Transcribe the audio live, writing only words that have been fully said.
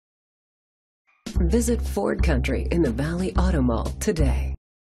Visit Ford Country in the Valley Auto Mall today.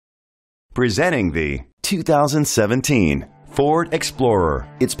 Presenting the 2017 Ford Explorer.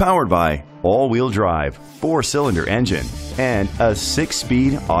 It's powered by all-wheel drive, 4-cylinder engine, and a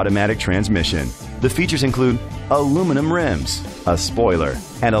 6-speed automatic transmission. The features include aluminum rims, a spoiler,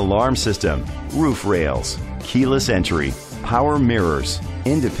 an alarm system, roof rails, keyless entry, power mirrors,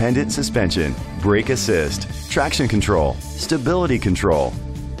 independent suspension, brake assist, traction control, stability control.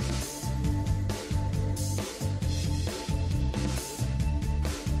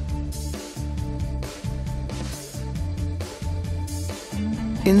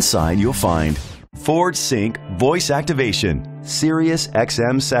 Inside you'll find Ford Sync voice activation, Sirius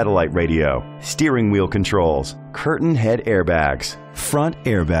XM satellite radio, steering wheel controls, curtain head airbags, front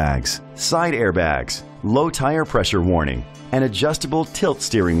airbags, side airbags, low tire pressure warning, an adjustable tilt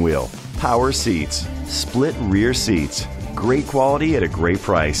steering wheel, power seats, split rear seats. Great quality at a great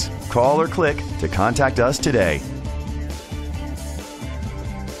price. Call or click to contact us today.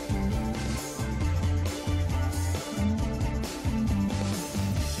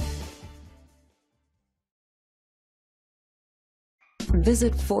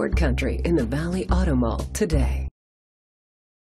 Visit Ford Country in the Valley Auto Mall today.